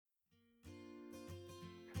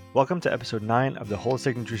Welcome to episode 9 of the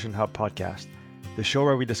Holistic Nutrition Hub podcast, the show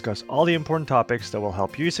where we discuss all the important topics that will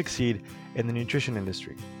help you succeed in the nutrition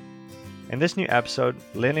industry. In this new episode,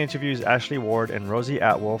 Lynn interviews Ashley Ward and Rosy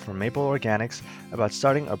Atwal from Maple Organics about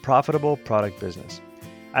starting a profitable product business.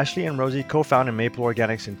 Ashley and Rosy co-founded Maple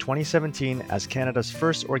Organics in 2017 as Canada's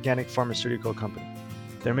first organic pharmaceutical company.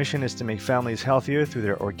 Their mission is to make families healthier through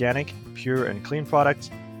their organic, pure, and clean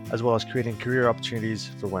products, as well as creating career opportunities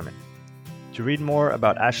for women. To read more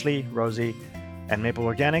about Ashley, Rosy, and Maple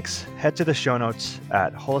Organics, head to the show notes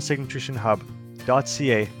at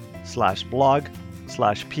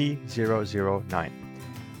holisticnutritionhub.ca/blog/P009.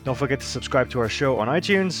 Don't forget to subscribe to our show on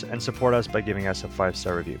iTunes and support us by giving us a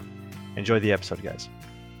 5-star review. Enjoy the episode, guys.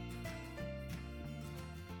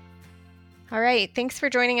 All right. Thanks for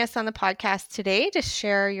joining us on the podcast today to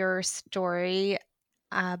share your story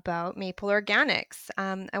about Maple Organics.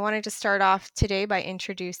 I wanted to start off today by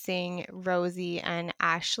introducing Rosy and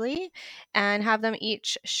Ashley and have them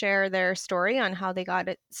each share their story on how they got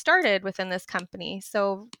it started within this company.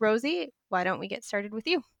 So Rosy, why don't we get started with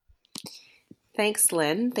you? Thanks,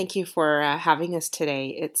 Lynn. Thank you for having us today.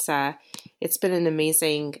 It's been an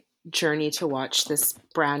amazing journey to watch this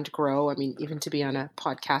brand grow. I mean, even to be on a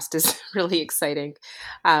podcast is really exciting.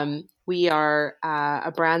 We are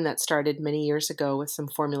a brand that started many years ago with some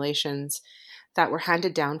formulations that were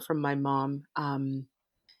handed down from my mom and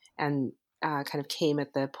kind of came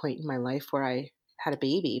at the point in my life where I had a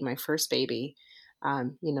baby, my first baby. I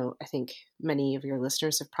think many of your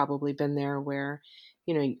listeners have probably been there where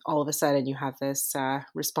all of a sudden you have this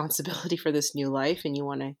responsibility for this new life and you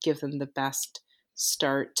want to give them the best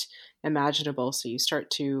start imaginable. So you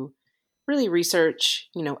start to really research,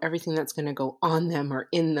 everything that's going to go on them or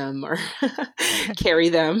in them or carry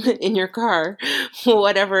them in your car,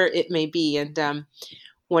 whatever it may be. And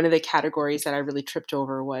one of the categories that I really tripped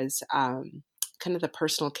over was kind of the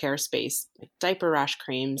personal care space, like diaper rash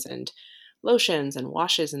creams and lotions and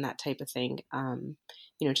washes and that type of thing.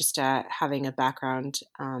 Just having a background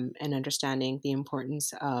and understanding the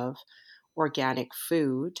importance of organic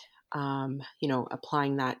food,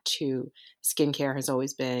 applying that to skincare has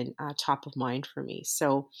always been top of mind for me.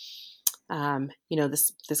 So,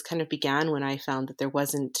 this kind of began when I found that there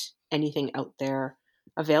wasn't anything out there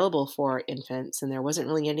available for infants, and there wasn't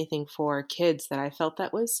really anything for kids that I felt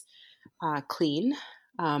that was clean,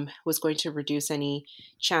 was going to reduce any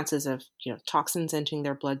chances of toxins entering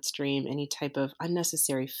their bloodstream, any type of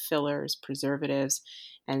unnecessary fillers, preservatives,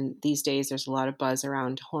 and these days there's a lot of buzz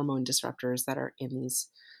around hormone disruptors that are in these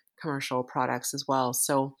commercial products as well.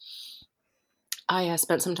 So I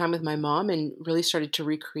spent some time with my mom and really started to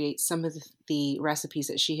recreate some of the recipes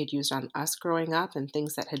that she had used on us growing up and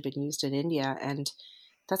things that had been used in India. And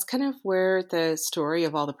that's kind of where the story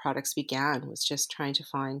of all the products began, was just trying to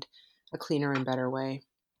find a cleaner and better way.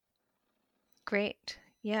 Great.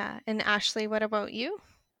 Yeah. And Ashley, what about you?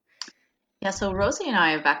 Yeah, so Rosy and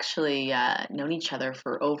I have actually known each other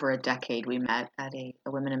for over a decade. We met at a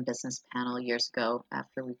Women in Business panel years ago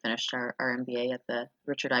after we finished our MBA at the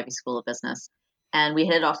Richard Ivey School of Business. And we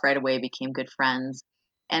hit it off right away, became good friends.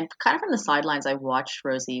 And kind of from the sidelines, I watched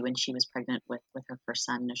Rosy when she was pregnant with her first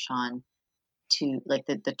son, Nishan, to like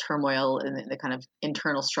the turmoil and the kind of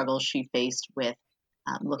internal struggles she faced with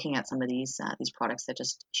looking at some of these products that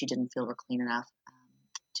just she didn't feel were clean enough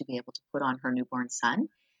to be able to put on her newborn son.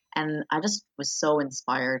 And I just was so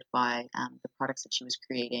inspired by the products that she was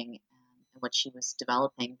creating and what she was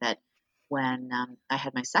developing that when I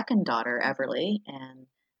had my second daughter, Everly, and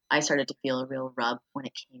I started to feel a real rub when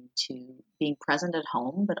it came to being present at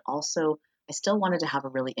home, but also I still wanted to have a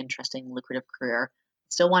really interesting, lucrative career.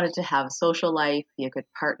 Still wanted to have a social life, be a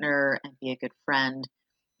good partner, and be a good friend.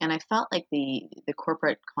 And I felt like the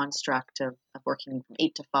corporate construct of working from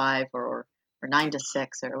 8 to 5 or 9 to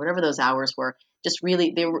 6 or whatever those hours were, just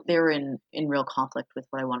really they were in real conflict with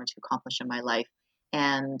what I wanted to accomplish in my life.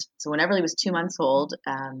 And so when Everly was 2 months old,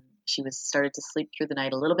 she started to sleep through the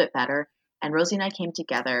night a little bit better. And Rosy and I came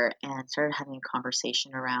together and started having a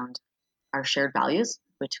conversation around our shared values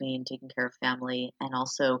between taking care of family and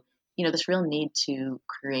also, this real need to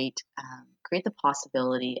create the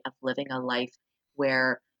possibility of living a life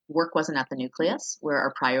where work wasn't at the nucleus, where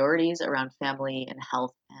our priorities around family and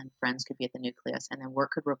health and friends could be at the nucleus, and then work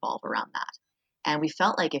could revolve around that. And we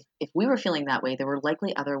felt like if we were feeling that way, there were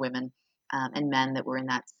likely other women and men that were in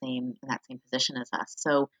that same position as us.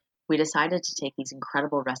 So we decided to take these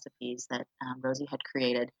incredible recipes that Rosy had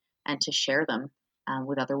created and to share them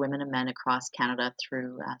with other women and men across Canada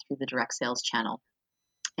through the direct sales channel.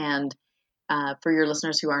 And for your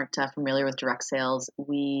listeners who aren't familiar with direct sales,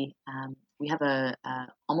 we have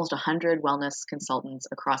almost 100 wellness consultants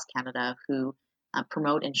across Canada who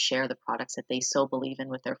promote and share the products that they so believe in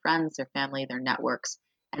with their friends, their family, their networks,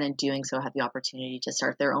 and in doing so have the opportunity to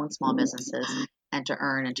start their own small businesses and to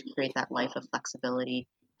earn and to create that life of flexibility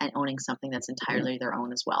and owning something that's entirely their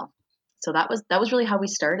own as well. So that was really how we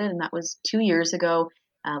started, and that was 2 years ago.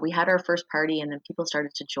 We had our first party, and then people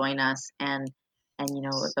started to join us, and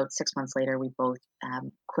about 6 months later, we both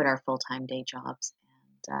quit our full-time day jobs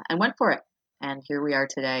and went for it. And here we are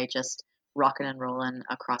today, just rocking and rolling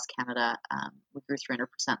across Canada. We grew 300%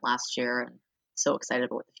 last year, and so excited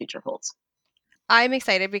about what the future holds. I'm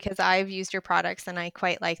excited because I've used your products and I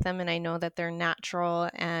quite like them, and I know that they're natural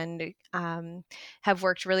and have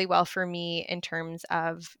worked really well for me in terms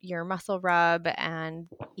of your muscle rub and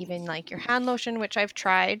even like your hand lotion, which I've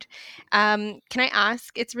tried. Can I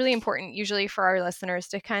ask, it's really important usually for our listeners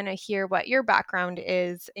to kind of hear what your background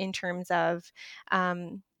is in terms of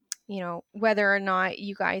whether or not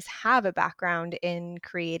you guys have a background in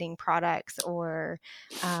creating products or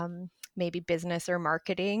maybe business or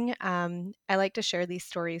marketing. I like to share these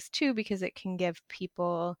stories too because it can give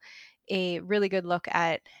people a really good look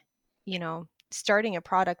at, starting a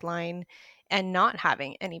product line and not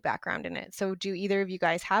having any background in it. So do either of you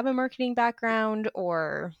guys have a marketing background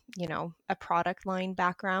or, a product line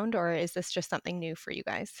background, or is this just something new for you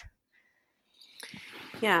guys?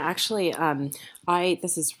 Yeah, actually,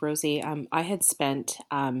 this is Rosy. I had spent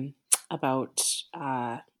about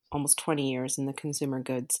almost 20 years in the consumer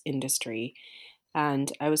goods industry,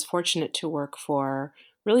 and I was fortunate to work for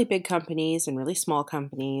really big companies and really small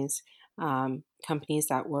companies, companies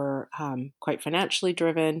that were quite financially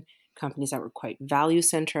driven, companies that were quite value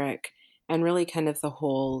centric, and really kind of the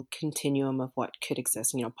whole continuum of what could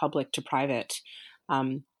exist, public to private,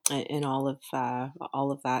 and all of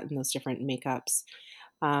that and those different makeups.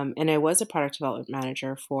 And I was a product development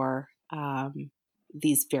manager for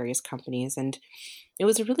these various companies. And it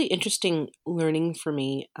was a really interesting learning for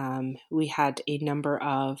me. We had a number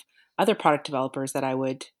of other product developers that I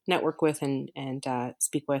would network with and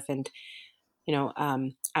speak with. And,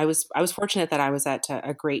 I was fortunate that I was at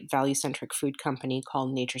a great value centric food company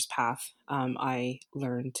called Nature's Path. I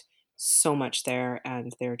learned so much there,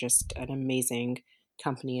 and they're just an amazing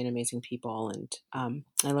company and amazing people. And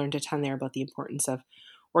I learned a ton there about the importance of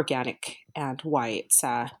organic and why it's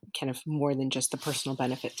kind of more than just the personal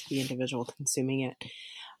benefit to the individual consuming it.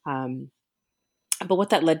 Um, but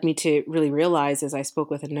what that led me to really realize as I spoke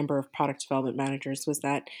with a number of product development managers was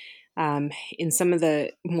that in some of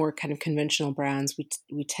the more kind of conventional brands,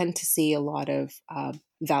 we tend to see a lot of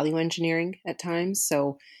value engineering at times.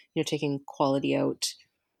 So, taking quality out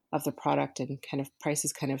of the product and kind of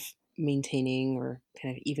prices kind of maintaining or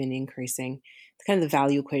kind of even increasing, kind of the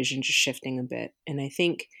value equation just shifting a bit. And I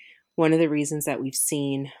think one of the reasons that we've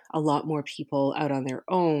seen a lot more people out on their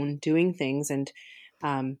own doing things and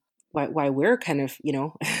why we're kind of,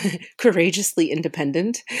 courageously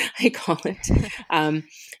independent, I call it,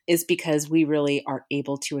 is because we really are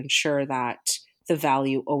able to ensure that the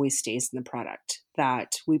value always stays in the product,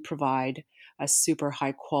 that we provide a super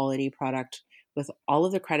high quality product with all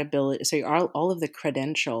of the credibility, so all of the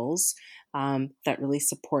credentials that really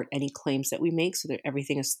support any claims that we make, so that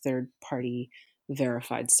everything is third party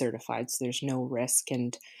verified, certified, so there's no risk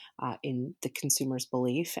and in the consumer's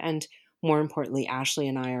belief. And more importantly, Ashley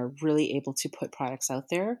and I are really able to put products out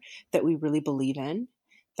there that we really believe in,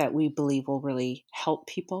 that we believe will really help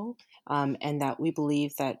people, and that we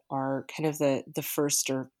believe that are kind of the first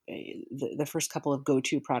or the first couple of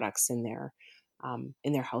go-to products in their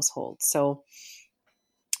household. So,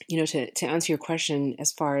 to answer your question,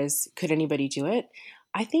 as far as could anybody do it,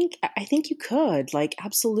 I think you could, like,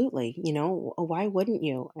 absolutely. Why wouldn't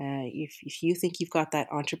you? If you think you've got that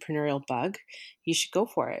entrepreneurial bug, you should go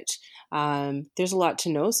for it. There's a lot to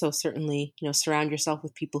know, so certainly, surround yourself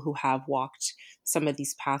with people who have walked some of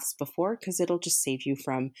these paths before, because it'll just save you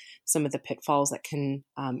from some of the pitfalls that can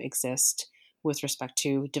exist with respect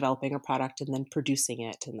to developing a product and then producing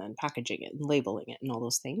it and then packaging it and labeling it and all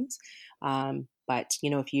those things. But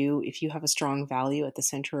if you have a strong value at the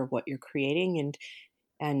center of what you're creating and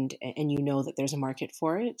that there's a market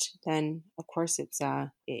for it, then of course the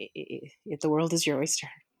world is your oyster.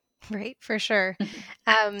 Right, for sure.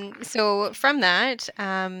 So from that,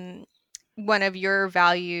 one of your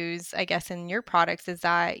values, I guess, in your products is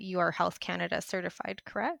that you are Health Canada certified,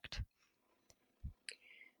 correct?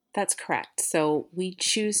 That's correct. So we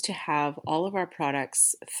choose to have all of our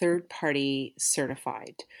products third-party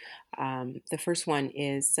certified. The first one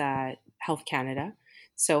is Health Canada.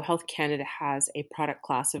 So Health Canada has a product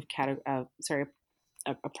class of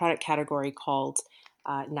a product category called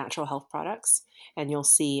natural health products, and you'll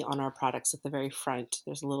see on our products at the very front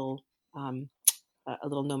there's a little a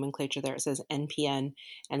little nomenclature there. It says NPN,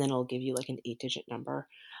 and then it'll give you like an 8-digit number.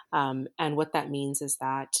 And what that means is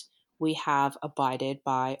that we have abided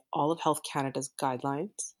by all of Health Canada's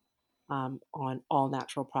guidelines on all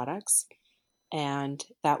natural products, and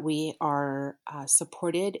that we are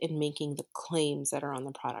supported in making the claims that are on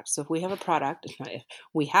the product. So if we have a product, if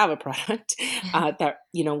we have a product that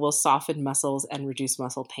will soften muscles and reduce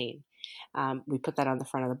muscle pain, we put that on the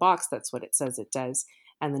front of the box. That's what it says it does,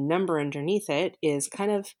 and the number underneath it is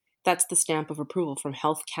that's the stamp of approval from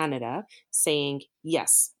Health Canada saying,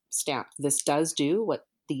 yes, stamp, this does do what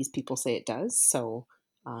these people say it does. So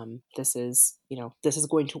this is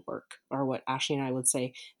going to work, or what Ashley and I would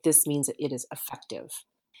say, this means that it is effective.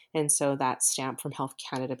 And so that stamp from Health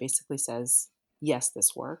Canada basically says, yes,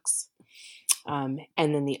 this works. And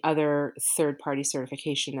then the other third-party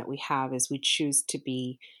certification that we have is we choose to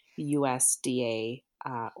be USDA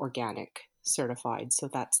organic certified. So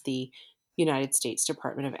that's the United States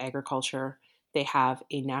Department of Agriculture. They have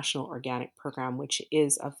a national organic program, which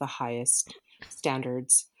is of the highest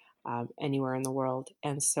standards anywhere in the world.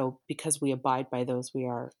 And so because we abide by those, we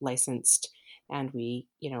are licensed, and we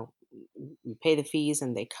pay the fees,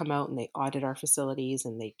 and they come out and they audit our facilities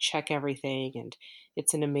and they check everything. And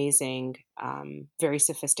it's an amazing, very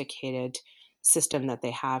sophisticated system that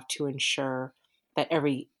they have to ensure that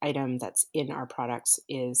every item that's in our products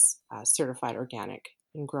is certified organic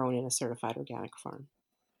and grown in a certified organic farm.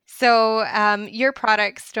 So your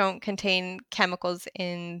products don't contain chemicals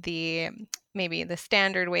in maybe the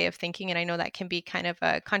standard way of thinking, and I know that can be kind of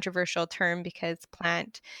a controversial term because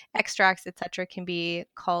plant extracts, etc., can be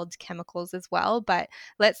called chemicals as well. But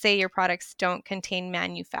let's say your products don't contain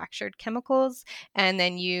manufactured chemicals, and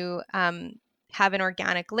then you have an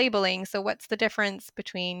organic labeling. So what's the difference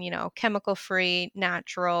between chemical-free,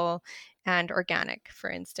 natural, and organic, for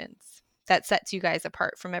instance, that sets you guys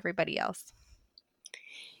apart from everybody else?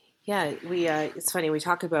 Yeah, it's funny. We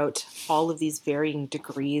talk about all of these varying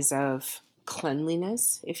degrees of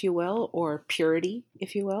cleanliness, if you will, or purity,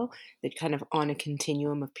 if you will, that kind of on a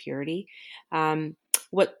continuum of purity.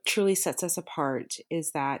 What truly sets us apart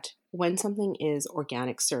is that when something is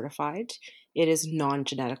organic certified, it is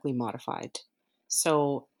non-genetically modified.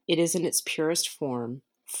 So it is in its purest form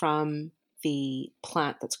from the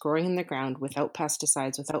plant that's growing in the ground without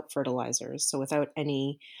pesticides, without fertilizers, so without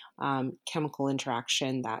any chemical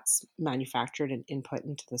interaction that's manufactured and input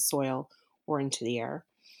into the soil or into the air.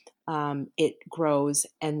 It grows,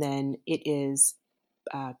 and then it is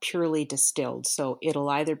purely distilled. So it'll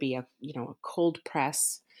either be a cold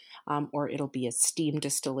press, or it'll be a steam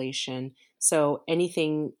distillation. So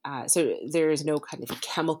anything. So there is no kind of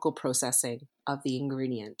chemical processing of the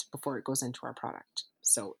ingredient before it goes into our product.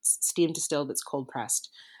 So it's steam distilled, it's cold pressed,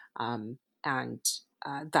 and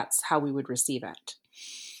that's how we would receive it.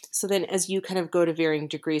 So then as you kind of go to varying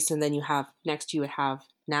degrees, and then you would have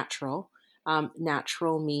natural.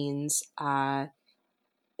 Natural means,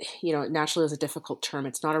 natural is a difficult term.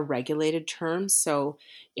 It's not a regulated term. So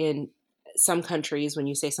in some countries, when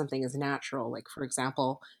you say something is natural, like for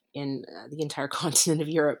example, in the entire continent of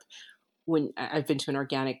Europe, when I've been to an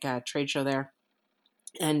organic trade show there,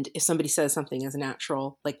 and if somebody says something is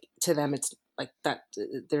natural, like to them, it's like that.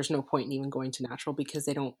 There's no point in even going to natural because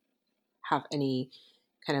they don't have any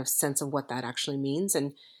kind of sense of what that actually means.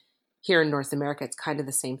 And here in North America, it's kind of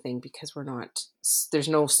the same thing because there's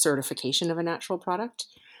no certification of a natural product.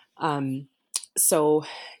 So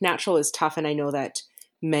natural is tough. And I know that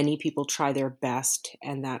many people try their best,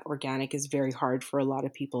 and that organic is very hard for a lot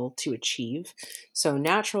of people to achieve. So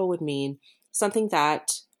natural would mean something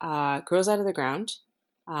that grows out of the ground.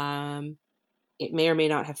 It may or may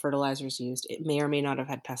not have fertilizers used. It may or may not have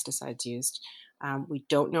had pesticides used. We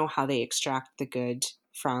don't know how they extract the good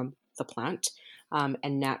from the plant.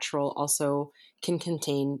 And natural also can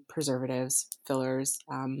contain preservatives, fillers,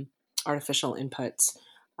 artificial inputs,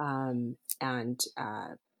 and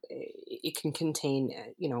it can contain,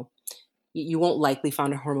 you won't likely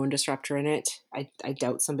find a hormone disruptor in it. I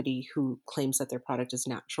doubt somebody who claims that their product is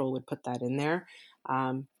natural would put that in there.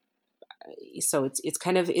 So it's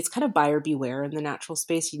kind of buyer beware in the natural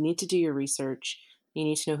space. You need to do your research. You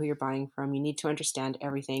need to know who you're buying from. You need to understand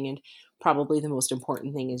everything. And probably the most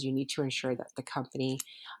important thing is you need to ensure that the company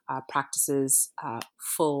practices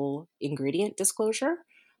full ingredient disclosure.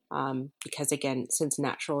 Because again, since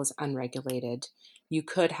natural is unregulated, you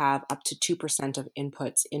could have up to 2% of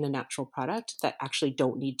inputs in a natural product that actually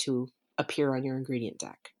don't need to appear on your ingredient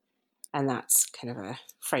deck. And that's kind of a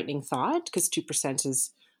frightening thought because 2%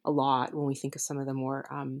 is a lot when we think of some of the more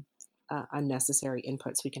unnecessary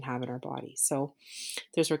inputs we can have in our body. So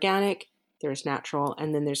there's organic, there's natural,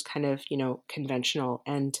 and then there's kind of, conventional.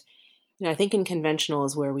 And, I think in conventional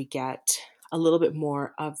is where we get a little bit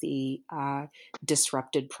more of the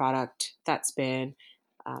disrupted product that's been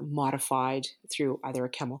modified through either a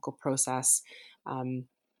chemical process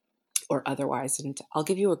or otherwise. And I'll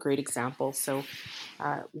give you a great example. So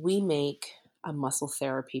we make a muscle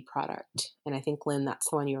therapy product. And I think, Lynn, that's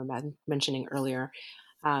the one you were mentioning earlier.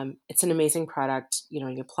 It's an amazing product. You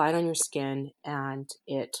apply it on your skin and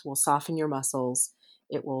it will soften your muscles.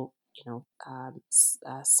 It will,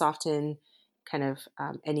 soften kind of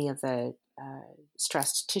any of the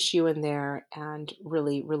stressed tissue in there and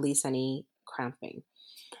really release any cramping.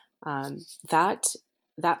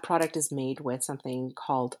 That product is made with something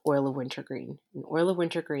called oil of wintergreen. And oil of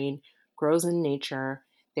wintergreen grows in nature.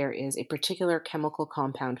 There is a particular chemical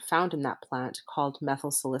compound found in that plant called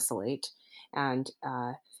methyl salicylate. And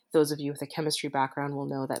those of you with a chemistry background will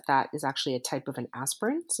know that that is actually a type of an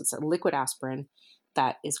aspirin. So it's a liquid aspirin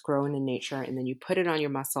that is grown in nature. And then you put it on your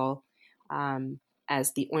muscle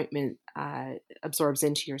as the ointment absorbs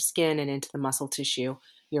into your skin and into the muscle tissue,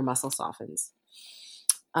 your muscle softens.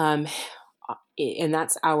 And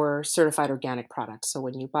that's our certified organic product. So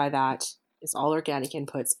when you buy that, it's all organic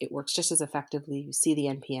inputs. It works just as effectively. You see the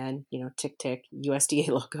NPN, tick, tick, USDA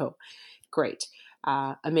logo. Great.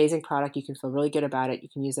 Amazing product. You can feel really good about it. You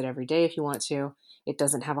can use it every day if you want to. It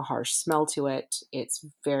doesn't have a harsh smell to it. It's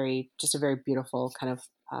just a very beautiful kind of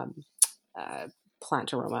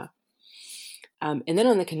plant aroma. And then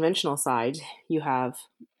on the conventional side, you have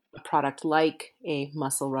a product like a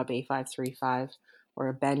Muscle Rub A535 or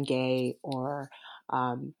a Bengay or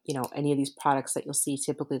any of these products that you'll see.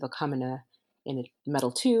 Typically they'll come in a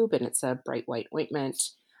metal tube and it's a bright white ointment.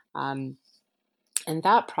 And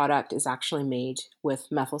that product is actually made with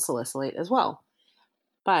methyl salicylate as well.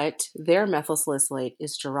 But their methyl salicylate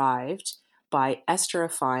is derived by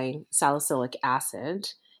esterifying salicylic acid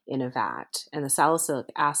in a vat. And the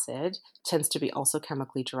salicylic acid tends to be also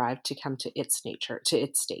chemically derived to come to its nature, to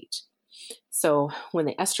its state. So when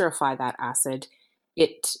they esterify that acid,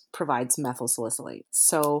 it provides methyl salicylate.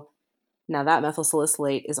 So now that methyl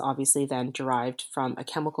salicylate is obviously then derived from a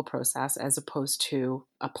chemical process as opposed to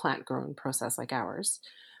a plant-grown process like ours.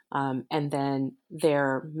 And then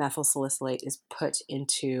their methyl salicylate is put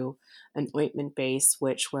into an ointment base,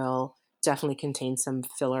 which will definitely contain some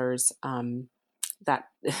fillers.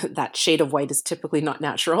 That shade of white is typically not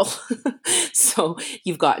natural. So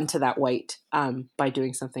you've gotten to that white by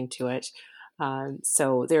doing something to it.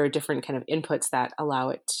 So there are different kind of inputs that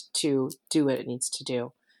allow it to do what it needs to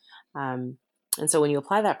do. And so when you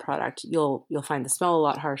apply that product, you'll find the smell a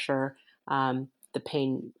lot harsher. The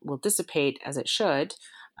pain will dissipate as it should.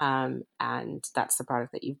 And that's the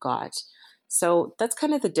product that you've got. So that's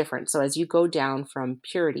kind of the difference. So as you go down from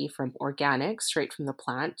purity, from organic, straight from the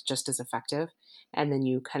plant, just as effective, and then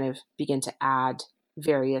you kind of begin to add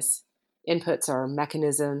various inputs or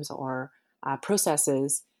mechanisms or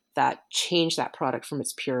processes that change that product from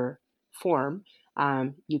its pure form,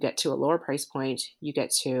 you get to a lower price point, you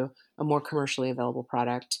get to a more commercially available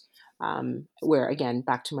product, where, again,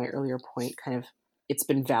 back to my earlier point, kind of it's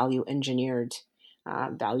been value engineered.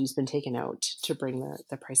 Value's been taken out to bring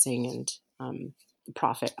the pricing and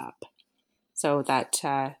profit up. So that's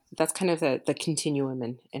kind of the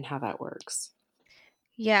continuum and how that works.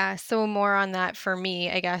 Yeah, so more on that for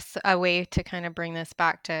me, I guess a way to kind of bring this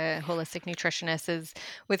back to holistic nutritionists is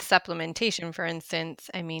with supplementation, for instance.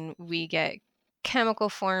 I mean, we get chemical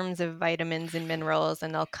forms of vitamins and minerals,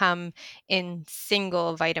 and they'll come in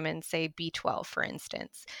single vitamins, say B12, for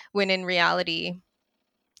instance, when in reality,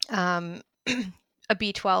 a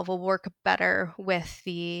B12 will work better with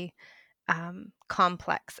the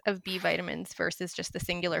complex of B vitamins versus just the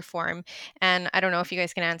singular form. And I don't know if you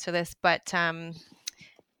guys can answer this, but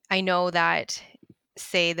I know that,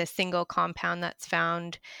 say, the single compound that's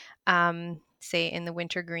found, say, in the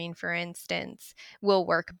wintergreen, for instance, will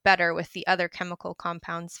work better with the other chemical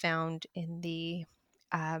compounds found in the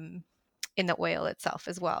oil itself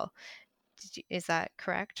as well. Is that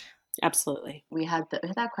correct? Absolutely. We had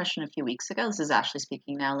that question a few weeks ago. This is Ashley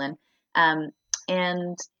speaking now, Lynn.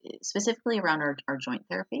 And specifically around our joint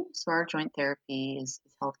therapy. So our joint therapy is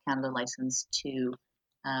Health Canada licensed to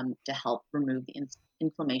help remove the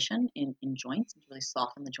inflammation in joints and really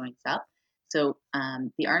soften the joints up. So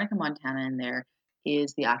the Arnica montana in there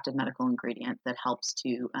is the active medical ingredient that helps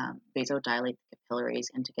to vasodilate the capillaries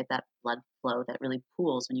and to get that blood flow that really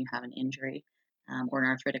pools when you have an injury or an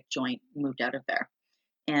arthritic joint moved out of there.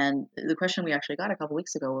 And the question we actually got a couple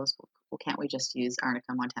weeks ago was, well, can't we just use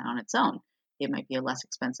Arnica montana on its own? It might be a less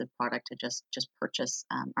expensive product to just purchase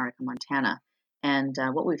Arnica montana. And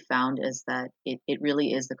what we've found is that it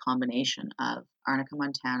really is the combination of Arnica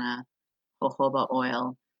montana, jojoba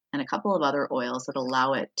oil, and a couple of other oils that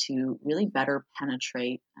allow it to really better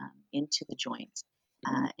penetrate into the joints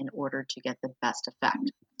in order to get the best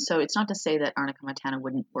effect. So it's not to say that Arnica montana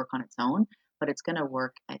wouldn't work on its own, but it's going to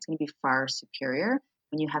work. It's going to be far superior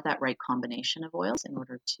when you have that right combination of oils in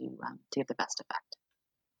order to get the best effect.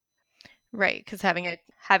 Right, because having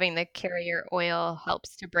the carrier oil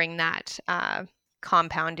helps to bring that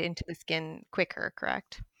compound into the skin quicker,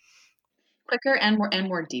 correct? Quicker and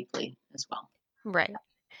more deeply as well. Right.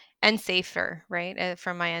 And safer, right?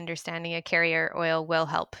 From my understanding, a carrier oil will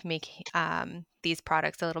help make these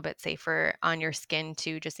products a little bit safer on your skin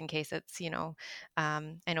too, just in case it's,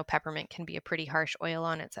 I know peppermint can be a pretty harsh oil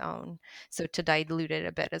on its own. So to dilute it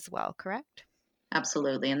a bit as well, correct?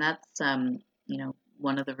 Absolutely. And that's,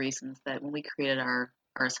 one of the reasons that when we created our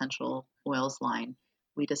essential oils line,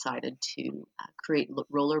 we decided to create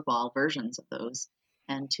rollerball versions of those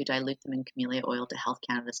and to dilute them in camellia oil to Health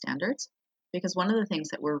Canada standards. Because one of the things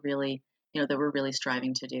that we're really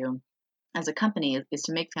striving to do as a company is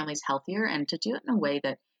to make families healthier and to do it in a way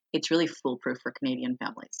that it's really foolproof for Canadian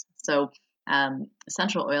families. So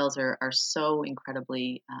essential oils are so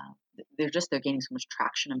incredibly, they're gaining so much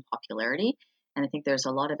traction and popularity. And I think there's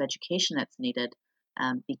a lot of education that's needed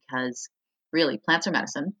because really plants are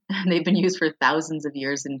medicine. They've been used for thousands of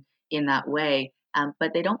years in that way,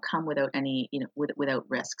 but they don't come without any, without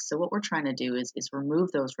risks. So what we're trying to do is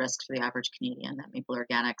remove those risks for the average Canadian at Maple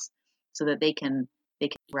Organics so that they can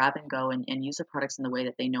grab and go and use the products in the way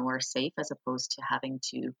that they know are safe, as opposed to having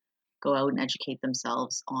to go out and educate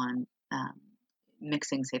themselves on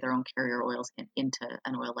mixing, say, their own carrier oils into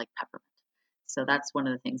an oil like peppermint. So that's one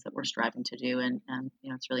of the things that we're striving to do. And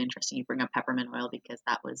it's really interesting you bring up peppermint oil, because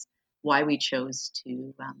that was why we chose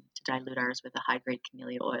to dilute ours with a high-grade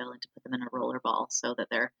camellia oil and to put them in a roller ball so that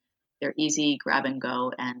they're easy, grab and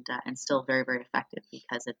go, and still very, very effective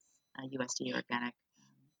because it's a USDA organic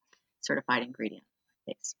certified ingredient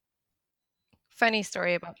base. Funny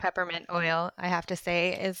story about peppermint oil, I have to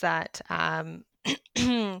say, is that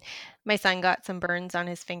my son got some burns on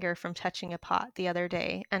his finger from touching a pot the other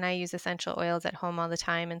day, and I use essential oils at home all the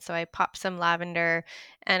time. And so I popped some lavender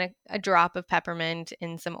and a drop of peppermint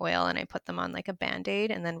in some oil, and I put them on like a Band-Aid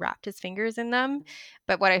and then wrapped his fingers in them.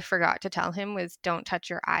 But what I forgot to tell him was don't touch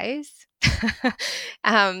your eyes.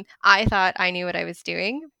 I thought I knew what I was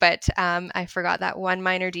doing, but I forgot that one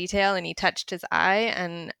minor detail, and he touched his eye,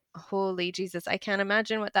 and holy Jesus, I can't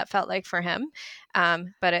imagine what that felt like for him.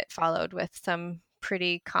 But it followed with some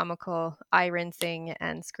pretty comical eye rinsing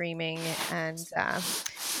and screaming. And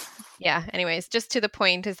anyways, just to the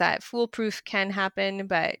point is that foolproof can happen,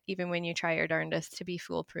 but even when you try your darndest to be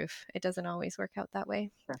foolproof, it doesn't always work out that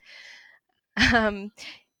way. Sure.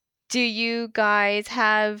 Do you guys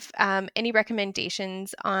have any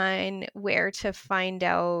recommendations on where to find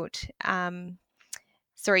out?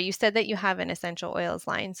 Sorry, you said that you have an essential oils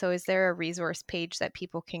line. So is there a resource page that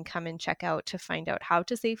people can come and check out to find out how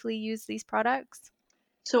to safely use these products?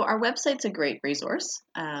 So our website's a great resource.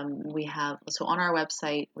 We have, so on our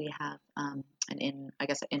website, we have, and in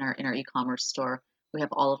our e-commerce store, we have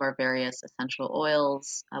all of our various essential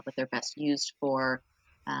oils, what they're best used for,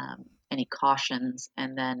 any cautions,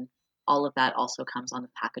 and then all of that also comes on the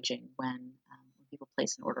packaging when people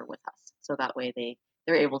place an order with us. So that way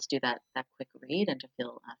they're able to do that quick read and to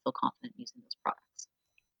feel confident using those products.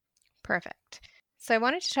 Perfect. So I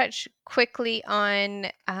wanted to touch quickly on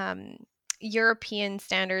European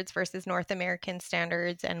standards versus North American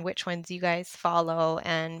standards and which ones you guys follow.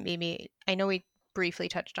 And maybe, I know we briefly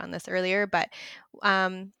touched on this earlier, but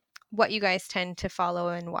what you guys tend to follow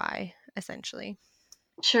and why, essentially.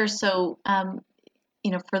 Sure. So,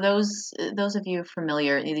 for those of you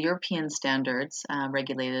familiar, the European standards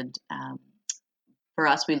regulated, for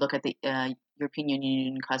us, we look at the European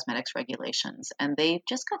Union cosmetics regulations, and they've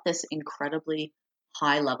just got this incredibly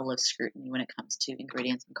high level of scrutiny when it comes to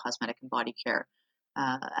ingredients in cosmetic and body care,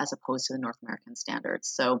 as opposed to the North American standards.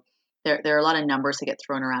 So there are a lot of numbers that get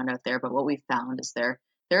thrown around out there, but what we've found is there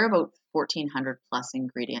are about 1,400 plus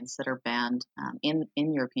ingredients that are banned in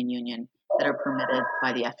European Union that are permitted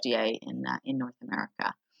by the FDA in North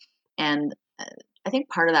America. And I think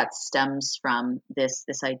part of that stems from this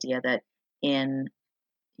idea that in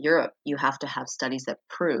Europe, you have to have studies that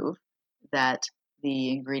prove that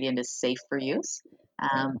the ingredient is safe for use.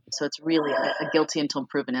 So it's really a guilty until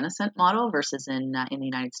proven innocent model versus in the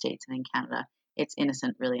United States and in Canada, it's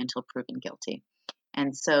innocent really until proven guilty.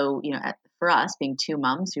 And so, for us, being two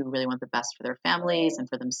moms who really want the best for their families and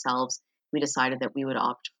for themselves, we decided that we would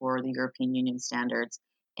opt for the European Union standards.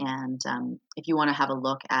 And if you want to have a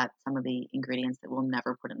look at some of the ingredients that we'll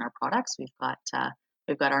never put in our products, we've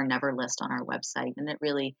got our never list on our website, and it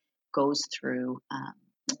really goes through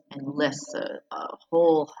lists a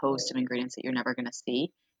whole host of ingredients that you're never going to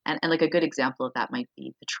see. And like a good example of that might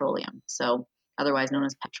be petroleum. So otherwise known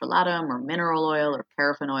as petrolatum or mineral oil or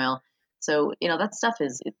paraffin oil. So, that stuff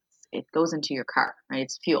it goes into your car, right?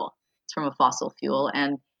 It's fuel. It's from a fossil fuel.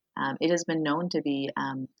 And it has been known to be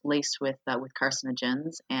laced with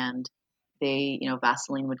carcinogens, and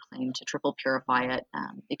Vaseline would claim to triple purify it.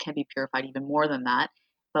 It can be purified even more than that.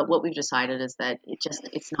 But what we've decided is that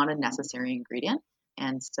it's not a necessary ingredient.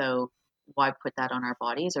 And so why put that on our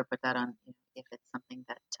bodies or put that on if it's something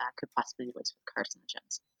that could possibly be laced with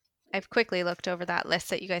carcinogens? I've quickly looked over that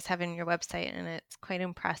list that you guys have in your website, and it's quite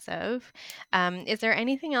impressive. Is there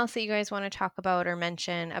anything else that you guys want to talk about or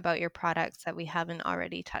mention about your products that we haven't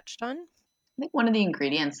already touched on? I think one of the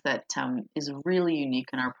ingredients that is really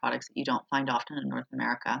unique in our products that you don't find often in North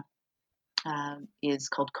America is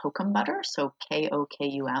called kokum butter. So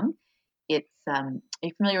Kokum. It's are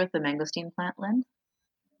you familiar with the mangosteen plant, Lynn?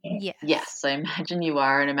 Yes. Yes, I imagine you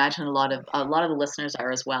are, and imagine a lot of the listeners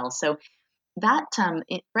are as well. So that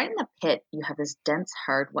right in the pit, you have this dense,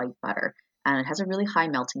 hard white butter, and it has a really high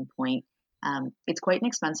melting point. It's quite an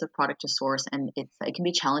expensive product to source, and it can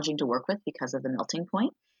be challenging to work with because of the melting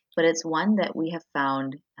point. But it's one that we have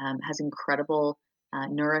found has incredible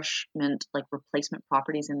nourishment, like replacement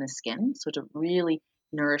properties in the skin. So to really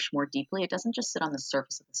nourish more deeply, it doesn't just sit on the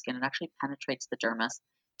surface of the skin; it actually penetrates the dermis.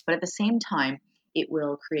 But at the same time, it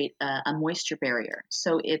will create a moisture barrier.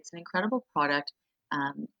 So it's an incredible product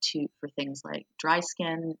for things like dry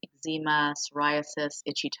skin, eczema, psoriasis,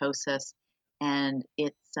 itchytosis, and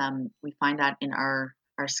we find that in our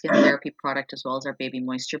skin therapy product as well as our baby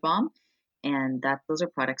moisture balm, and those are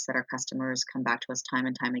products that our customers come back to us time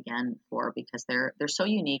and time again for because they're so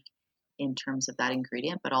unique in terms of that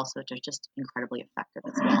ingredient, but also they're just incredibly effective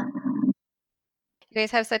as well. You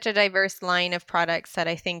guys have such a diverse line of products that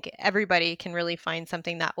I think everybody can really find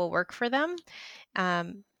something that will work for them.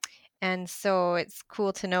 And so it's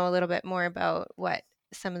cool to know a little bit more about what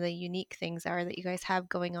some of the unique things are that you guys have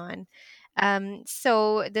going on.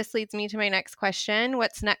 So this leads me to my next question.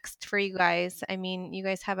 What's next for you guys? I mean, you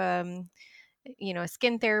guys have a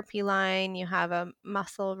skin therapy line, you have a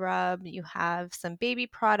muscle rub, you have some baby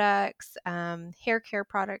products, hair care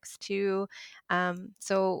products too.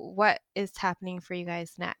 So what is happening for you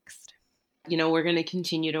guys next? We're going to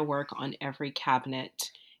continue to work on every cabinet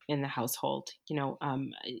in the household.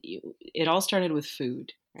 It all started with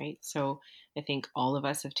food, right? So I think all of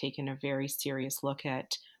us have taken a very serious look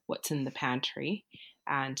at what's in the pantry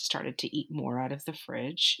and started to eat more out of the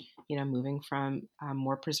fridge, moving from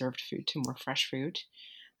more preserved food to more fresh food.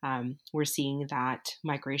 We're seeing that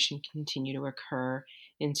migration continue to occur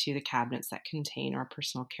into the cabinets that contain our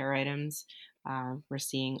personal care items. We're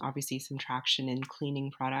seeing obviously some traction in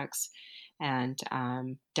cleaning products and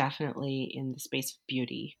definitely in the space of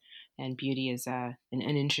beauty. And beauty is an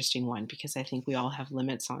interesting one because I think we all have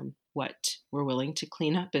limits on what we're willing to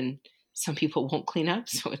clean up, and some people won't clean up.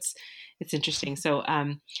 So it's interesting. So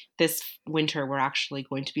this winter, we're actually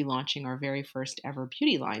going to be launching our very first ever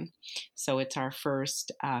beauty line. So it's our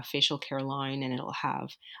first facial care line, and it'll have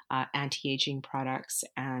anti-aging products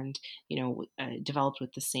and, developed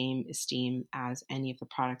with the same esteem as any of the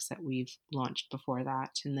products that we've launched before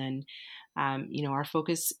that. And then, our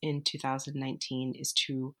focus in 2019 is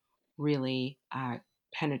to really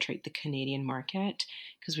penetrate the Canadian market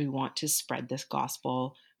because we want to spread this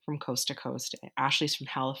gospel from coast to coast. Ashley's from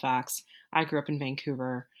Halifax. I grew up in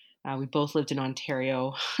Vancouver. We both lived in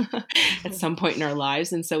Ontario at some point in our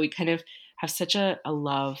lives. And so we kind of have such a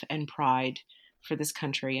love and pride for this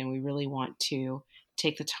country. And we really want to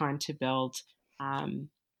take the time to build,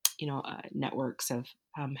 networks of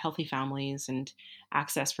healthy families and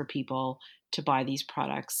access for people to buy these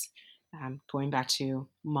products. Going back to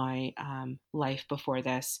my life before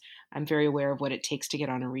this, I'm very aware of what it takes to get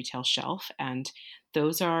on a retail shelf. And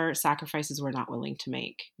those are sacrifices we're not willing to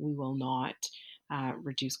make. We will not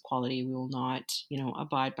reduce quality. We will not,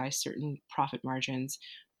 abide by certain profit margins.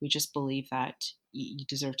 We just believe that you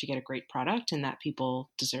deserve to get a great product and that people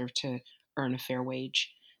deserve to earn a fair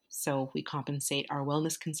wage. So we compensate our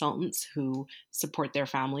wellness consultants who support their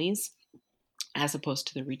families as opposed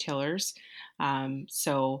to the retailers.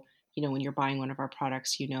 So when you're buying one of our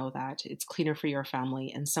products, you know that it's cleaner for your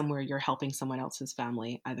family and somewhere you're helping someone else's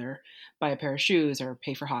family, either buy a pair of shoes or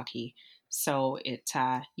pay for hockey. So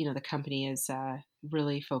the company is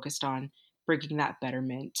really focused on bringing that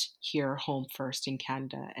betterment here home first in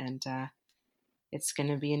Canada. And it's going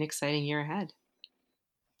to be an exciting year ahead.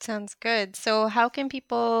 Sounds good. So how can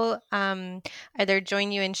people either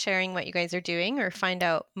join you in sharing what you guys are doing or find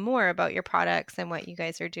out more about your products and what you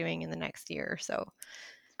guys are doing in the next year or so?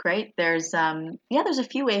 Great. There's there's a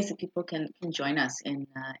few ways that people can join us in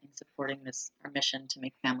supporting our mission to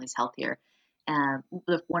make families healthier.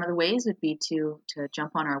 One of the ways would be to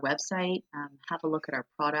jump on our website, have a look at our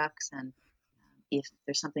products, and if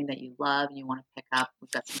there's something that you love and you want to pick up,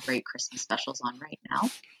 we've got some great Christmas specials on right now.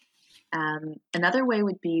 Another way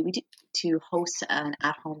would be to host an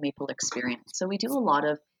at-home maple experience. So we do a lot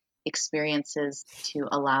of experiences to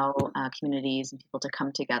allow communities and people to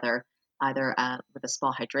come together, either with a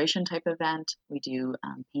spa hydration type event. We do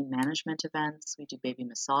pain management events. We do baby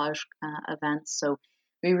massage events. So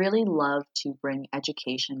we really love to bring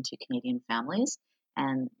education to Canadian families,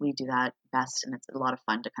 and we do that best. And it's a lot of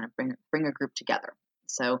fun to kind of bring a group together.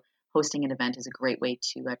 So hosting an event is a great way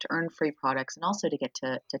to earn free products and also to get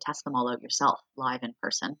to test them all out yourself live in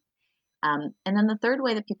person. And then the third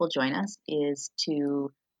way that people join us is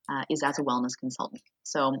as a wellness consultant.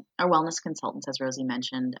 So our wellness consultants, as Rosy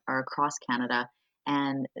mentioned, are across Canada,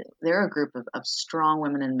 and they're a group of strong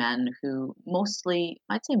women and men who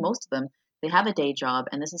I'd say most of them, they have a day job,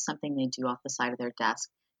 and this is something they do off the side of their desk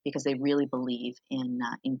because they really believe in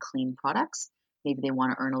clean products. Maybe they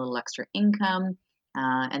want to earn a little extra income.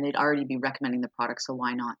 And they'd already be recommending the product, so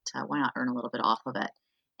why not earn a little bit off of it?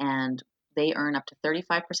 And they earn up to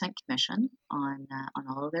 35% commission on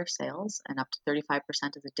all of their sales, and up to 35%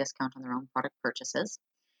 as a discount on their own product purchases.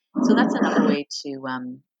 So that's another way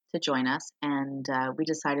to join us. And we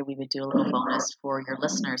decided we would do a little bonus for your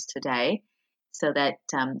listeners today, so that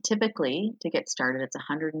typically to get started, it's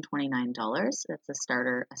 $129. That's a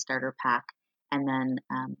starter pack. And then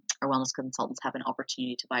our wellness consultants have an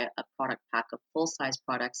opportunity to buy a product pack of full-size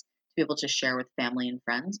products to be able to share with family and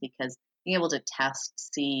friends, because being able to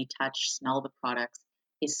test, see, touch, smell the products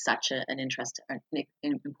is such an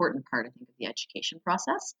important part, I think, of the education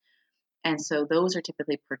process. And so those are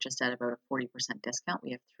typically purchased at about a 40% discount.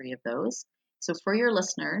 We have 3 of those. So for your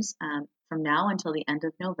listeners, from now until the end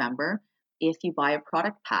of November, if you buy a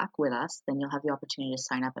product pack with us, then you'll have the opportunity to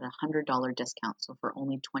sign up at a $100 discount, so for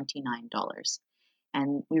only $29.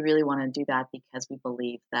 And we really want to do that because we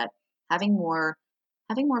believe that having more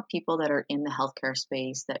people that are in the healthcare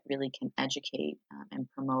space that really can educate and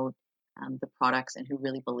promote the products and who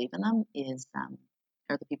really believe in them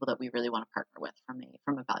are the people that we really want to partner with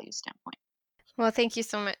from a value standpoint. Well, thank you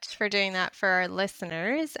so much for doing that for our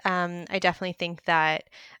listeners. I definitely think that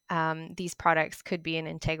these products could be an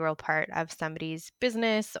integral part of somebody's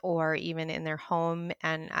business or even in their home.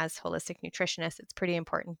 And as holistic nutritionists, it's pretty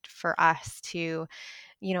important for us to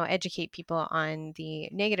educate people on the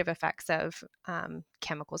negative effects of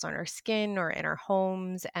chemicals on our skin or in our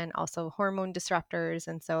homes, and also hormone disruptors.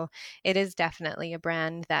 And so it is definitely a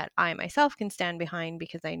brand that I myself can stand behind,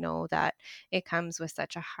 because I know that it comes with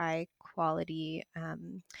such a high quality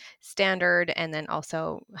standard, and then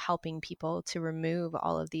also helping people to remove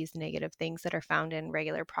all of these negative things that are found in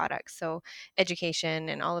regular products. So education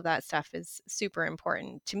and all of that stuff is super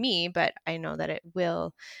important to me, but I know that it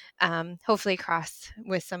will hopefully cross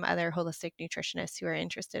with some other holistic nutritionists who are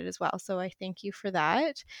interested as well. So I thank you for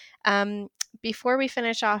that. Before we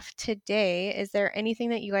finish off today, is there anything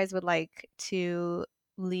that you guys would like to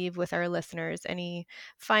leave with our listeners? Any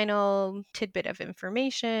final tidbit of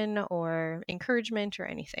information or encouragement or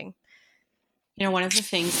anything? One of the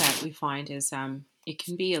things that we find is it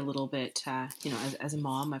can be a little bit, as a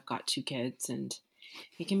mom, I've got 2 kids, and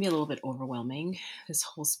it can be a little bit overwhelming, this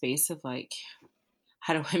whole space of like,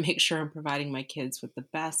 how do I make sure I'm providing my kids with the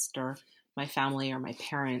best, or my family or my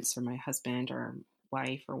parents or my husband or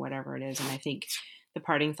wife or whatever it is. And I think the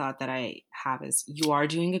parting thought that I have is you are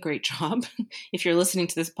doing a great job. If you're listening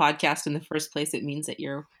to this podcast in the first place, it means that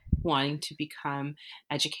you're wanting to become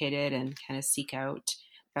educated and kind of seek out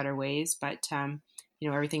better ways. But,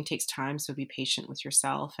 everything takes time. So be patient with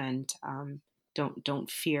yourself, and don't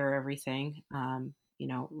fear everything.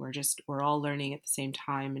 We're all learning at the same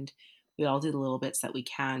time, and we all do the little bits that we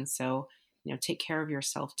can. So, take care of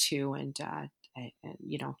yourself too. And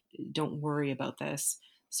don't worry about this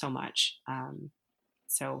so much.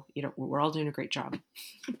 We're all doing a great job.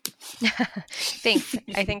 Thanks.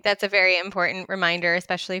 I think that's a very important reminder,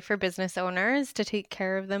 especially for business owners, to take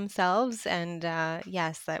care of themselves. And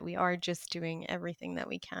yes, that we are just doing everything that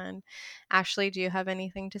we can. Ashley, do you have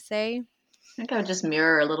anything to say? I think I would just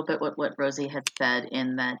mirror a little bit what Rosy had said,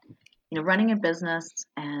 in that, running a business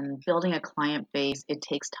and building a client base, it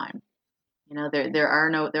takes time. There are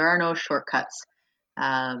no shortcuts.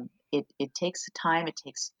 It takes time, it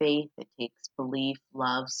takes faith, it takes belief,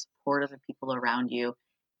 love, support of the people around you,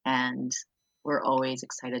 and we're always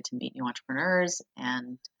excited to meet new entrepreneurs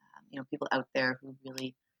and people out there who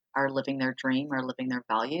really are living their dream or living their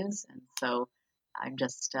values. And so I'm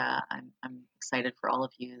just I'm excited for all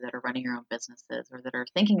of you that are running your own businesses or that are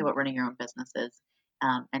thinking about running your own businesses,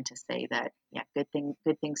 and to say that good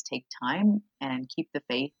things take time, and keep the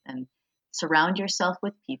faith and surround yourself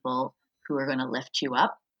with people who are going to lift you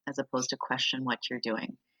up as opposed to question what you're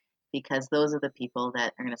doing, because those are the people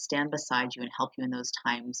that are going to stand beside you and help you in those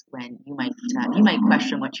times when you might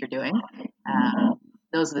question what you're doing.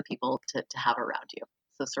 Those are the people to have around you.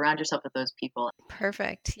 So surround yourself with those people.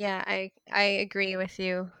 Perfect. Yeah, I agree with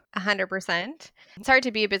you 100%. It's hard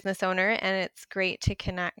to be a business owner, and it's great to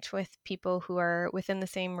connect with people who are within the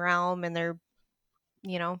same realm and they're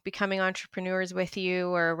becoming entrepreneurs with you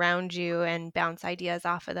or around you and bounce ideas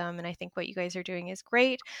off of them. And I think what you guys are doing is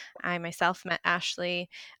great. I myself met Ashley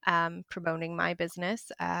promoting my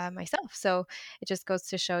business myself. So it just goes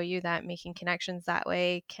to show you that making connections that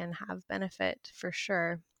way can have benefit for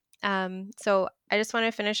sure. So I just want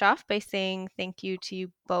to finish off by saying thank you to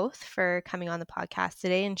you both for coming on the podcast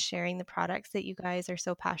today and sharing the products that you guys are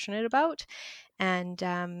so passionate about.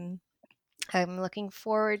 And I'm looking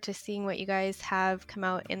forward to seeing what you guys have come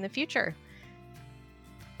out in the future.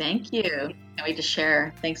 Thank you. Can't wait to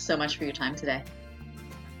share. Thanks so much for your time today.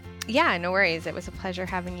 Yeah, no worries. It was a pleasure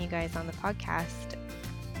having you guys on the podcast.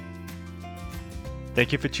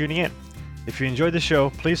 Thank you for tuning in. If you enjoyed the show,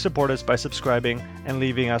 please support us by subscribing and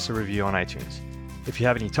leaving us a review on iTunes. If you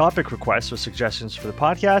have any topic requests or suggestions for the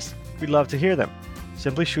podcast, we'd love to hear them.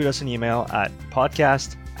 Simply shoot us an email at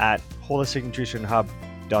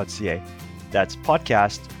podcast@holisticnutritionhub.ca. That's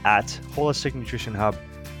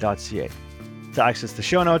podcast@holisticnutritionhub.ca. To access the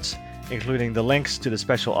show notes, including the links to the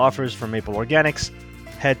special offers from Maple Organics,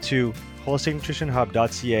 head to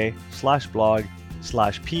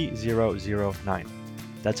holisticnutritionhub.ca/blog/P009.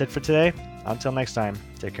 That's it for today. Until next time,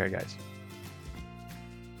 take care, guys.